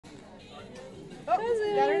Oh,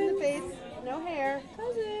 Cousins. got her in the face. No hair.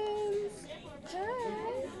 Cousins.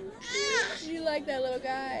 Hi. You like that little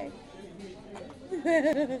guy?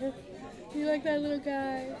 You like that little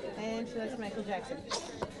guy? And she likes Michael Jackson.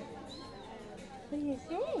 What are you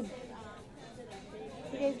saying?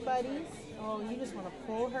 You guys buddies? Oh, you just want to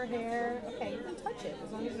pull her hair. Okay, you can touch it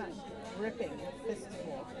as long as you're not gripping a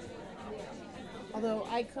fistful. Although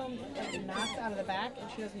I combed like knots out of the back and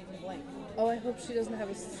she doesn't even blink. Oh, I hope she doesn't have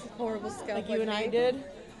a horrible scalp Like you and I me. did.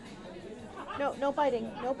 No, no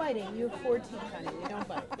biting. No biting. You have 4 teeth, honey. We don't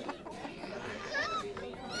bite.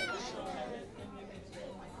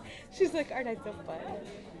 She's like, aren't I so funny?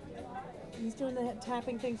 He's doing the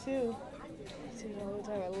tapping thing too. I see it all the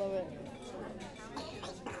time. I love it.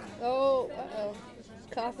 Oh, uh-oh.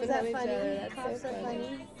 Coughing Is that on each funny? other. That's Coughs so are funny.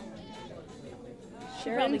 funny. She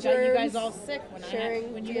Sharing probably got you guys germs, all sick when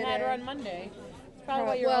sharing you had her dinner. on Monday. It's probably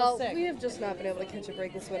why you're all sick. we have just not been able to catch a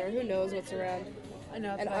break this winter. Who knows what's around? I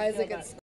know. And that's how I feel Isaac about at it.